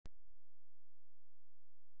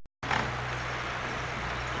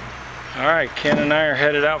Alright, Ken and I are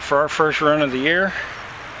headed out for our first run of the year.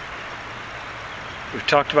 We've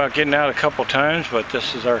talked about getting out a couple times, but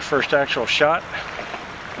this is our first actual shot.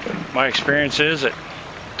 My experience is that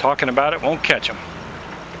talking about it won't catch them.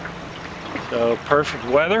 So perfect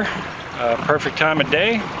weather, perfect time of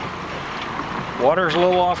day. Water's a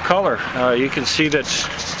little off color. You can see that's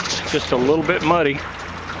just a little bit muddy.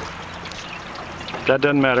 That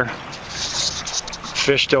doesn't matter.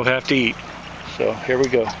 Fish still have to eat. So here we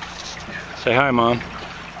go. Say hi, Mom.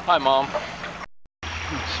 Hi, Mom.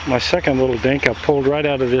 My second little dink, I pulled right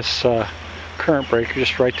out of this current breaker,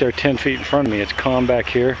 just right there 10 feet in front of me. It's calm back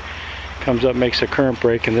here. Comes up, makes a current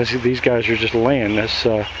break, and these guys are just laying. This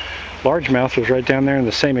largemouth was right down there in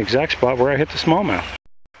the same exact spot where I hit the smallmouth.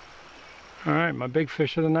 Alright, my big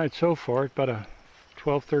fish of the night so far, about a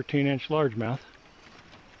 12, 13 inch largemouth.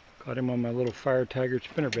 Got him on my little fire taggart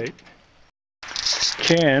spinnerbait.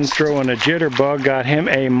 Ken throwing a jitterbug, got him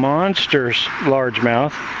a monster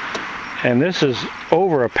largemouth, and this is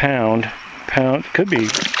over a pound. Could be,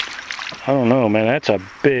 I don't know, man. That's a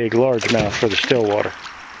big largemouth for the Stillwater.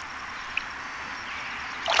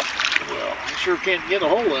 Well, I sure can't get a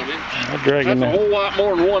hold of him. That's a whole lot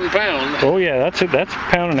more than 1 pound. Oh yeah, that's a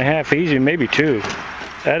pound and a half easy, maybe 2.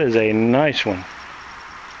 That is a nice one.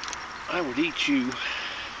 I would eat you.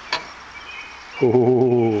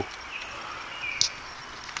 Ooh.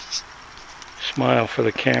 Smile for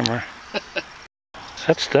the camera.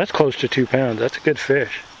 That's close to 2 pounds. That's a good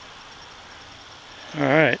fish.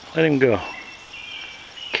 Alright, let him go.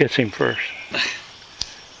 Kiss him first.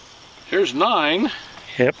 Here's 9.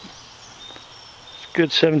 Yep. It's a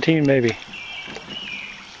good 17 maybe.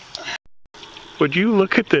 Would you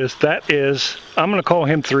look at this? That is, I'm gonna call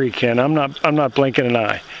him 3, Ken. I'm not blinking an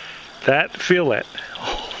eye. Feel that.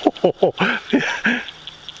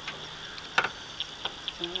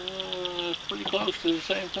 Pretty close to the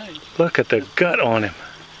same thing. Look at the gut on him.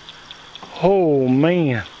 Oh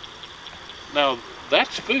man. Now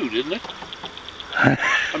that's food, isn't it?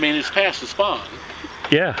 I mean, it's past the spawn.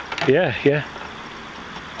 Yeah.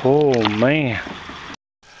 Oh man.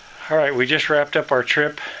 Alright, we just wrapped up our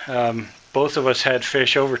trip. Both of us had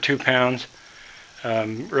fish over 2 pounds.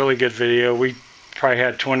 Really good video. We probably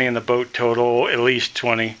had 20 in the boat total, at least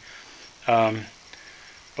 20.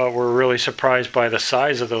 But we're really surprised by the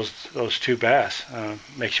size of those 2 bass.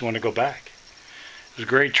 Makes you want to go back. It was a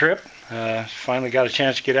great trip. Finally got a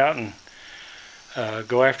chance to get out and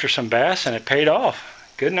go after some bass, and it paid off.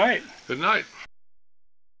 Good night. Good night.